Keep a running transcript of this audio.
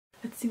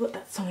Let's see what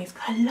that song is.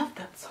 I love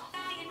that song.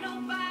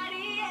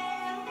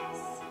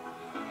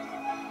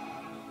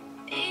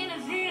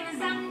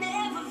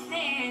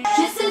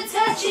 Just a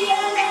touch of your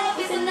love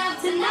is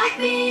enough to knock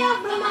me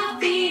off of my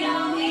feet.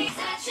 On me,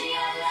 touch of your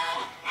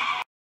love.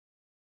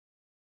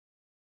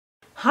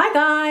 Hi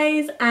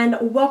guys, and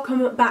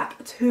welcome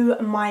back to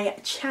my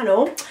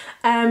channel.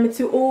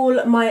 To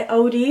all my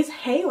oldies,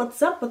 hey,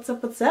 what's up, what's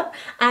up, what's up?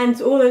 And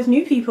to all those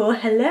new people,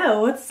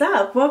 hello, what's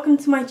up? Welcome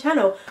to my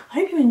channel. I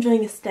hope you're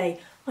enjoying your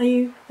stay. Are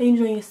you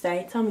enjoying your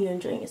stay? Tell me you're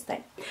enjoying your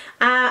stay.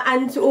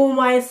 And to all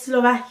my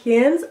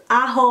Slovakians,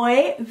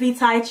 ahoj,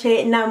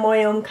 witajcie na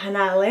mojom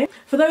kanale.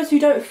 For those who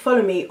don't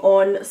follow me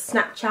on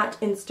Snapchat,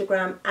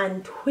 Instagram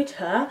and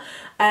Twitter,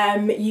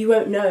 you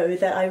won't know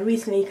that I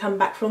recently come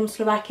back from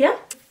Slovakia.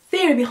 The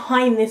theory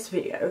behind this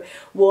video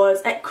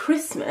was at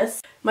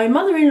Christmas, my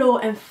mother-in-law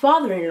and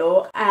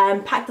father-in-law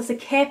packed us a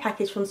care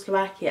package from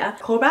Slovakia.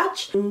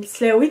 Korbach,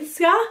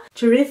 slivovica,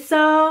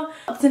 chorizo,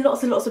 lots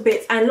and lots of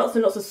bits and lots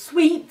of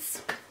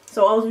sweets.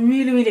 So I was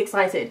really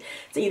excited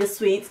to eat the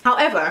sweets.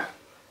 However,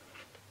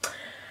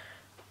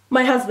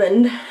 my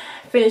husband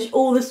finished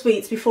all the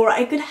sweets before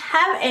I could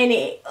have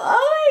any.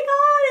 Oh my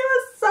god, it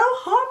was so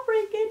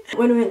heartbreaking.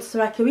 When we went to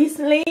Slovakia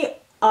recently,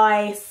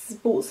 I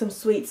bought some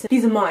sweets.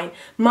 These are mine,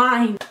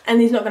 and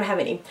he's not going to have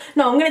any.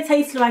 No, I'm going to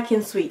taste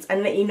Slovakian sweets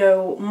and let you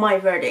know my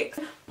verdict.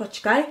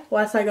 Počkaj,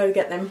 whilst I go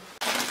get them.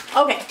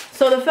 Okay,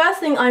 so the first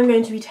thing I'm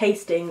going to be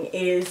tasting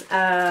is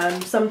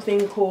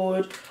something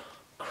called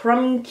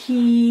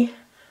Krumki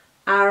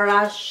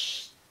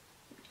Arasidov.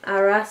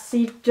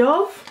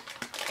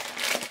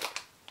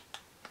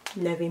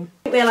 Nevim.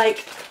 They're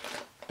like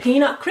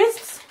peanut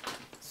crisps.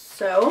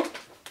 So,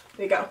 here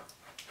we go.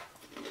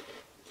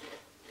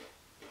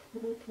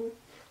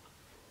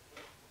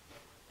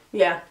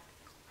 Yeah,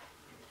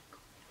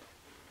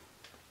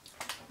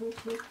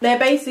 they're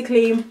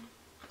basically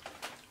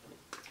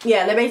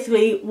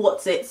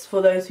Whatsits,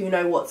 for those who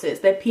know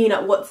Whatsits. They're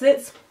peanut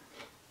Whatsits.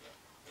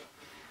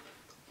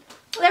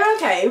 They're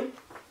okay.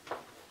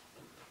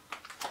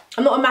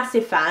 I'm not a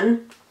massive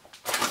fan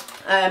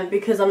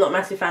because I'm not a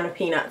massive fan of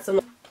peanuts,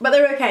 but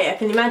they're okay. I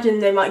can imagine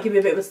they might give you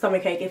a bit of a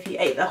stomachache if you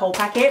ate the whole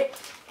packet,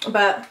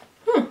 but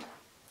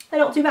they're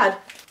not too bad.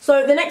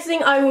 So the next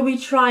thing I will be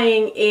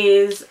trying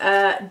is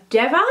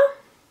Deva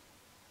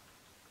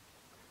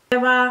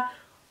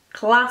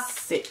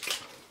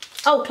Classic.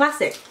 Oh,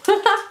 classic.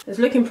 It's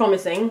looking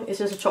promising. It's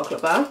just a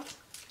chocolate bar.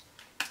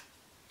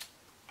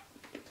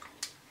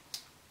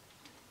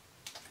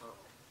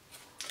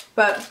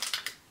 But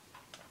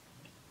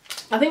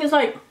I think it's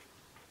like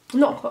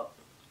not.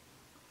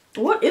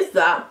 What is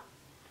that?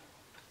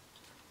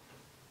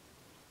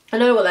 I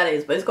don't know what that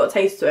is, but it's got a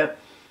taste to it.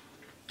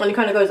 And it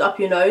kind of goes up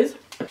your nose.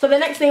 So the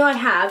next thing I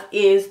have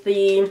is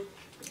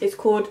it's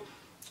called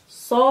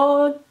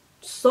Sohovi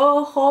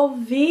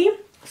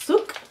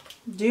Suk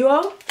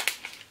Duo.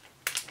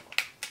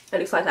 It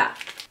looks like that.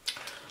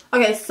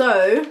 Okay,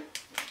 so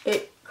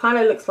it kind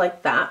of looks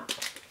like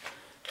that,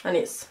 and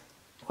it's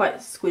quite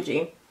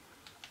squidgy.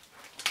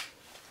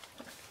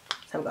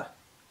 Let's have a go.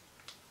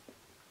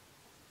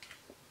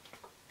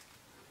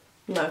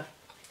 No,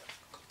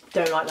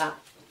 don't like that.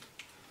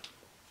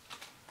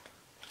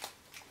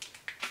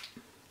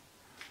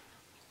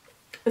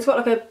 It's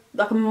got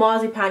like a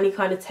marzipan-y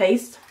kind of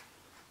taste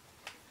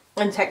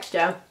and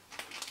texture,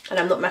 and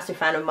I'm not a massive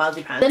fan of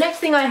marzipan. The next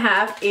thing I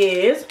have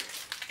is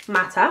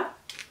Mata,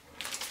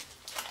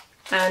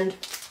 and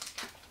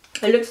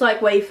it looks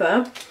like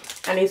wafer,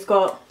 and it's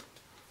got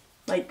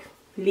like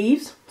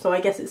leaves, so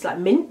I guess it's like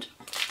mint.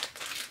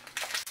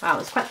 Wow,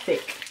 it's quite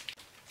thick.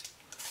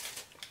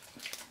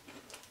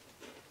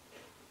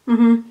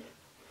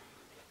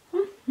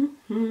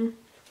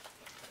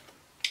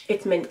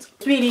 It's mint.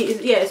 It's really,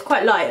 yeah, it's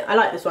quite light. I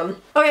like this one.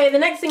 Okay, the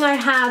next thing I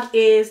have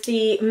is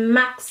the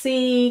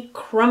Maxi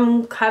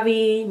Crumb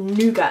Cubby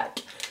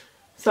Nougat.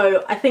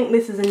 So I think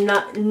this is a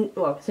nut.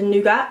 Well, it's a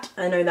nougat.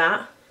 I know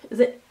that. Is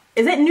it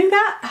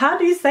nougat? How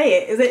do you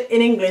say it? Is it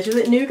in English? Is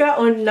it nougat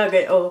or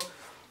nugget or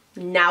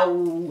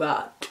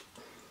nougat?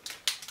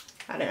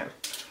 I don't know.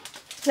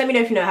 Let me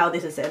know if you know how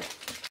this is said.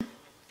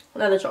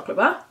 Another chocolate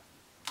bar.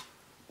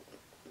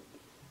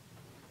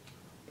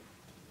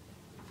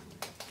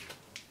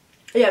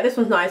 Yeah, this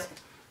one's nice,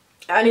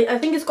 and I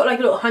think it's got like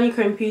little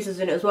honeycomb pieces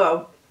in it as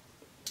well.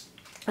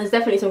 There's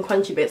definitely some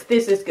crunchy bits.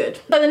 This is good.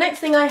 So the next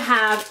thing I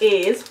have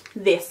is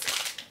this.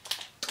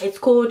 It's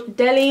called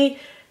Deli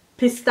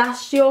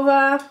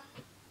Pistachiova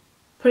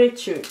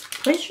Prechut,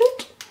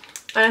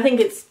 and I think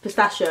it's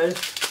pistachio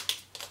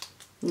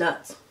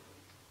nuts.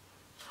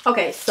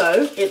 Okay,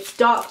 so it's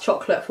dark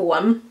chocolate for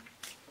one.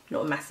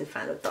 Not a massive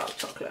fan of dark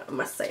chocolate, I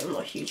must say. I'm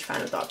not a huge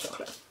fan of dark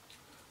chocolate.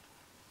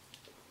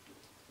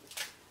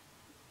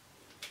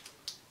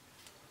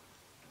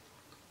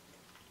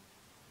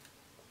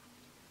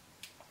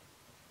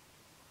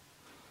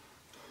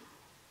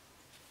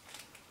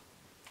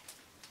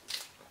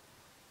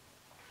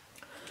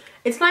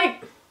 It's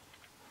like,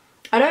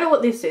 I don't know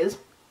what this is,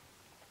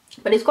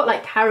 but it's got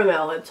like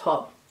caramel at the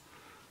top,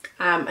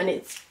 and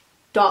it's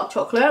dark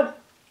chocolate.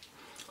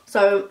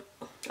 So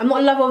I'm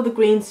not a lover of the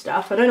green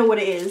stuff. I don't know what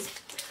it is.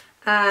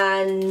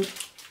 And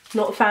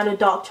not a fan of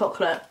dark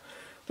chocolate.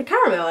 The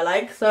caramel I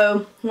like,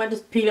 so I might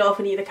just peel it off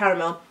and eat the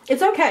caramel.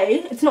 It's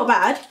okay, it's not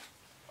bad.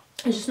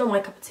 It's just not my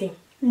cup of tea.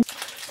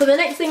 So the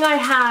next thing I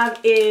have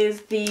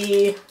is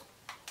the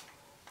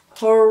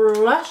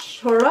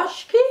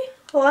Horashki?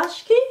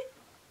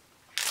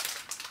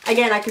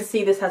 Again, I can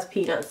see this has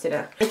peanuts in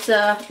it. It's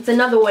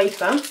another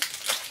wafer.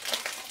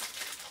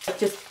 It's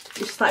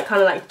just like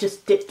kind of like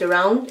just dipped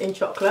around in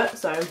chocolate,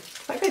 so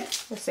it's quite good.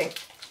 Let's see.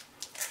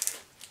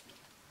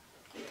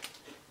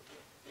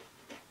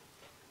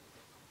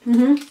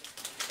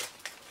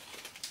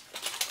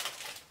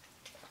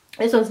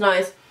 This one's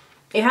nice.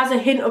 It has a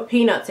hint of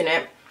peanuts in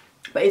it,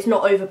 but it's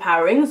not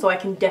overpowering, so I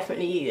can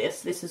definitely eat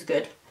this. This is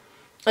good.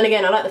 And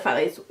again, I like the fact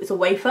that it's a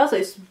wafer, so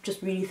it's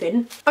just really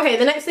thin. Okay,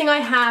 the next thing I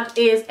have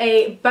is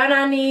a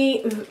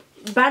banana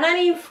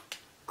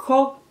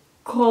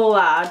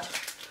chocolate.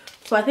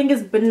 So I think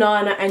it's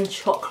banana and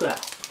chocolate.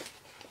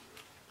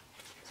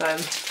 So,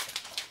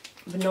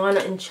 banana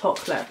and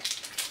chocolate.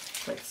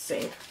 Let's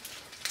see.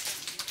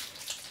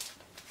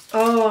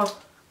 Oh,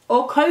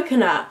 or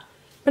coconut.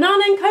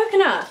 Banana and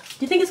coconut.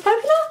 Do you think it's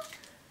coconut?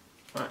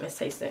 Alright, let's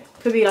taste it.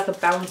 Could be like a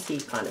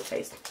bouncy kind of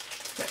taste.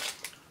 Yeah.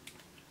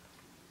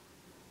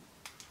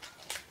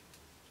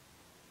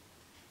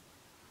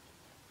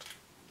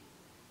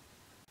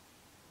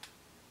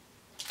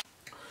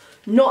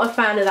 Not a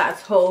fan of that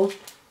at all.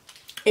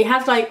 It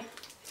has like,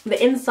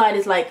 the inside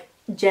is like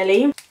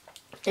jelly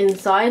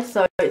inside,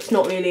 so it's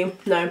not really,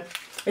 no.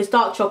 It's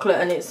dark chocolate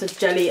and it's a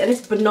jelly and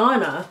it's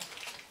banana.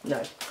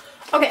 No.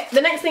 Okay,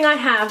 the next thing I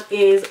have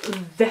is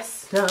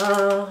Vesna.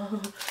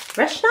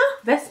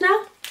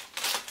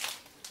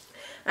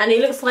 And it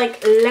looks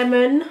like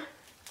lemon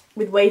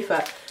with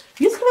wafer.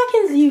 You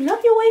Slovakians, you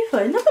love your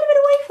wafer. You love a bit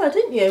of wafer,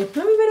 didn't you?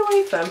 Love a bit of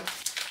wafer.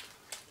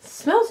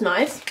 Smells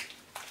nice.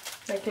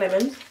 Like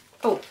lemons.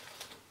 Oh,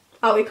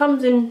 it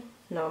comes in...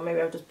 No,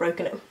 maybe I've just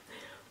broken it.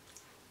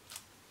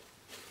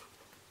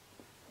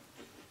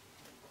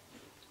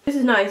 This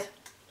is nice.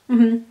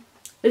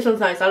 This one's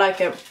nice. I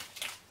like it.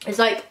 It's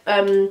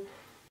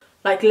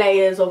like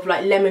layers of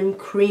like lemon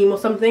cream or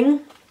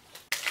something.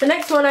 The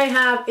next one I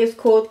have is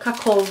called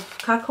kakove.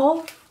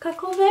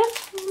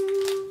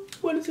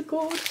 What is it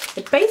called?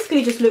 It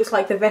basically just looks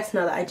like the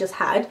Vesna that I just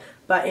had,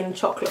 but in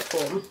chocolate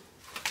form.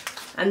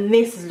 And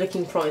this is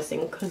looking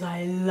promising because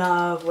I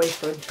love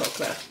wafer and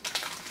chocolate.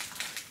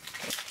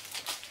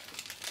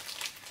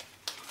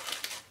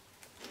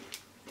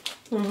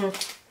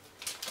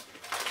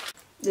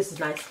 This is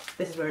nice.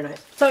 This is very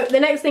nice. So the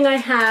next thing I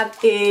have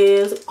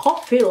is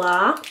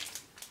Kofila.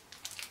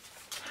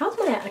 How's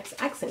my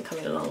accent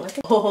coming along? I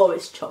think, oh,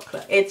 it's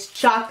chocolate. It's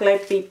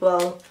chocolate,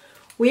 people.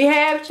 We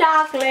have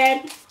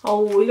chocolate.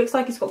 Oh, it looks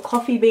like it's got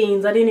coffee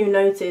beans. I didn't even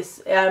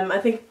notice. I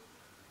think,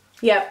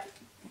 yeah,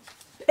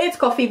 it's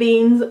coffee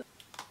beans.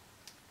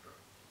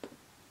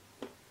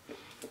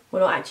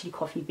 Well, not actually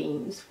coffee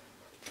beans.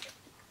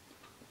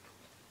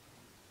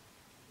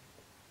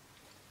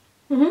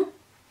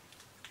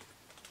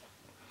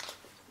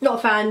 Not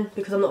a fan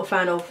because I'm not a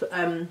fan of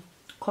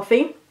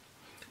coffee,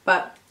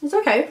 but it's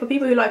okay for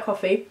people who like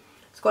coffee.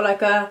 It's got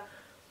like a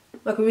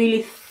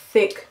really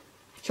thick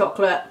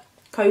chocolate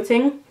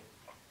coating,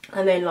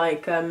 and then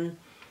like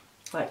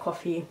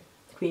coffee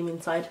cream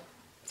inside.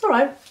 It's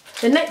alright.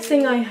 The next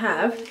thing I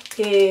have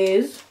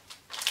is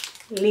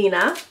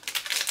Lena,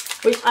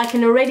 which I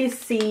can already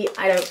see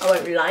I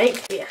won't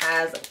like. It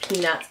has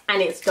peanuts and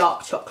it's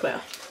dark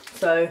chocolate,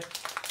 so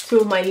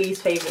two of my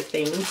least favourite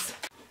things.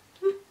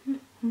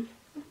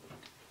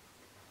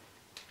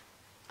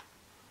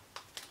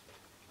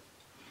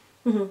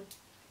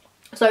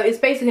 So it's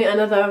basically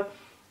another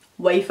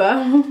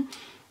wafer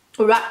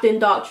wrapped in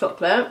dark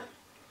chocolate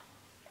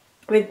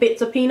with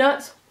bits of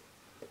peanuts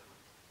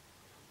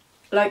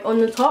like on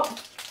the top.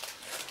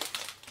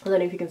 I don't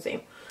know if you can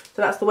see.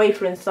 So that's the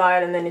wafer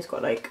inside, and then it's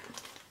got like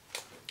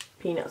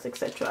peanuts,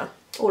 etc.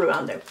 all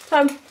around it.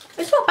 So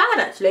it's not bad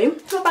actually.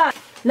 It's not bad.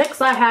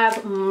 Next I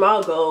have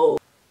Margot.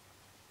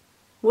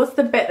 What's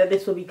the bet that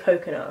this will be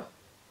coconut?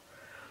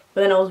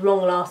 But then I was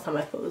wrong last time.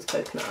 I thought it was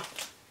coconut.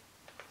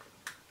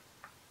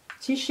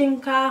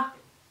 Ciszynka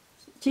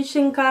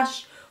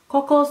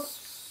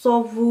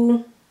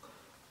kokosowu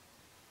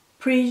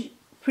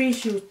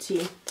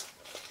prosciutti.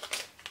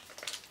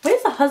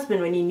 Where's the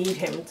husband when you need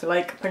him to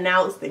like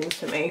pronounce things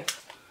to me?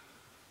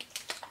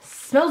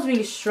 Smells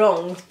really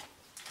strong.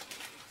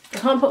 I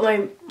can't put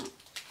my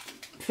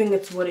finger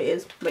to what it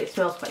is, but it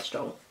smells quite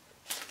strong.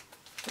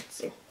 Let's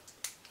see.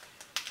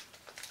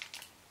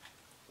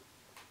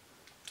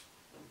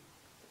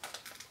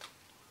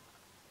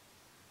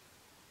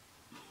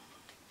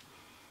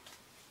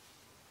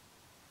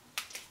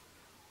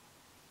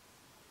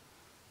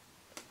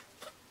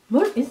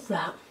 What is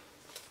that?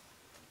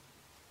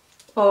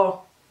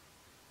 Oh,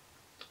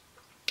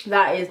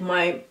 that is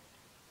my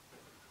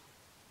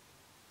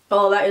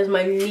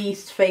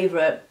least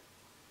favourite.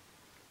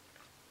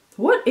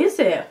 What is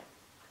it?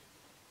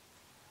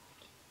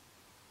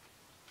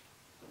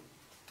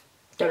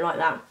 Don't like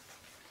that.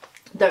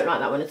 Don't like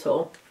that one at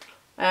all.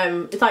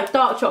 It's like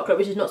dark chocolate,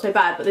 which is not so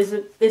bad, but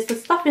there's the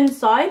stuff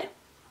inside.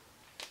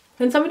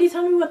 Can somebody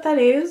tell me what that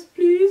is,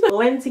 please?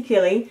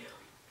 Lenticchie,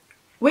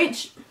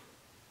 which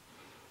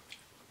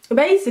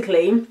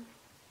basically,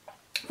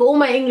 for all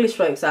my English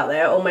folks out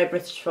there, all my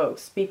British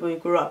folks, people who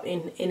grew up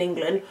in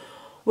England,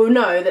 will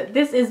know that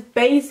this is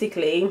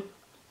basically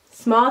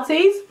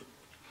Smarties.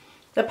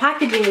 The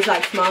packaging is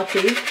like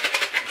Smarties,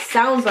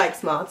 sounds like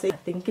Smarties. I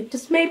think it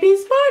just may be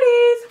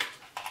Smarties.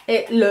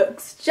 It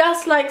looks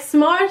just like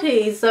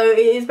Smarties, so it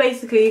is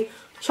basically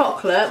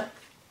chocolate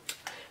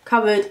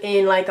covered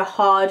in like a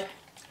hard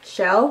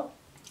shell.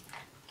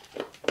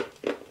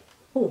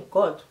 Oh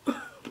god. I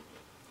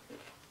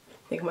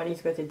think I might need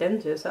to go to the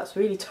dentist, that's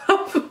really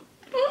tough. I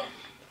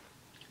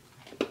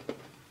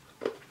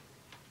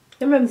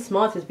don't remember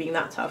Smarties being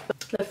that tough.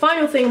 The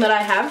final thing that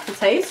I have to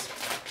taste,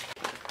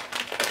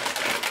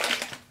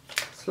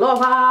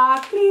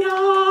 Slovakia.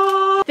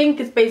 I think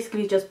it's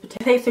basically just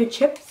potato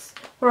chips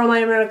for all my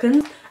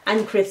Americans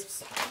and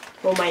crisps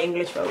for all my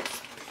English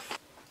folks.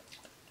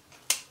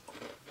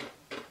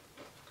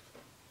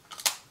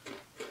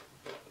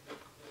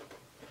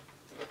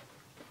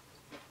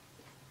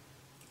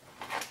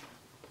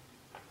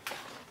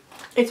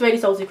 It's really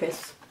salty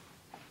crisps,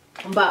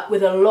 but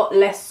with a lot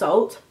less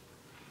salt.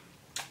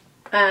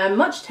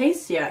 Much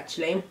tastier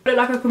actually. I look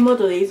like I could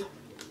model these.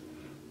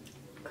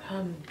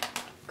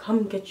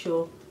 Come get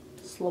your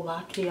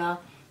Slovakia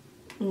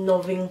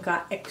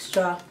Novinka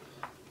Extra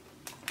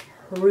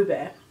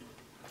Hrubé.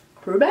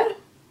 Hrubé?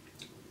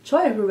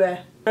 Try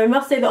hrubé. I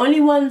must say the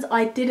only ones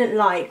I didn't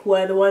like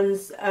were the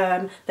ones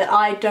that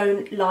I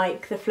don't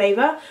like the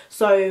flavour.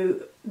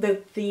 So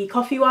the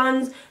coffee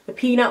ones, the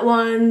peanut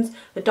ones,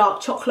 the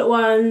dark chocolate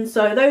ones.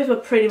 So those were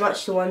pretty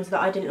much the ones that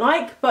I didn't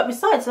like. But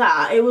besides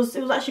that, it was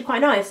actually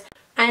quite nice.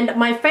 And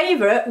my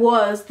favourite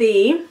was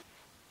the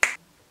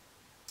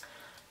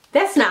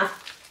Vesna.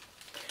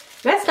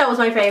 Vesna was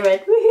my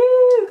favourite.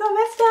 Woohoo! Got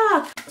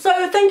Vesna!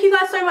 So thank you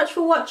guys so much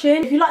for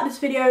watching. If you like this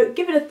video,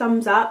 give it a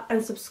thumbs up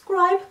and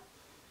subscribe.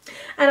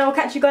 And I'll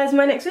catch you guys in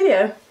my next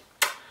video.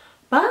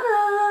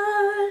 Bye!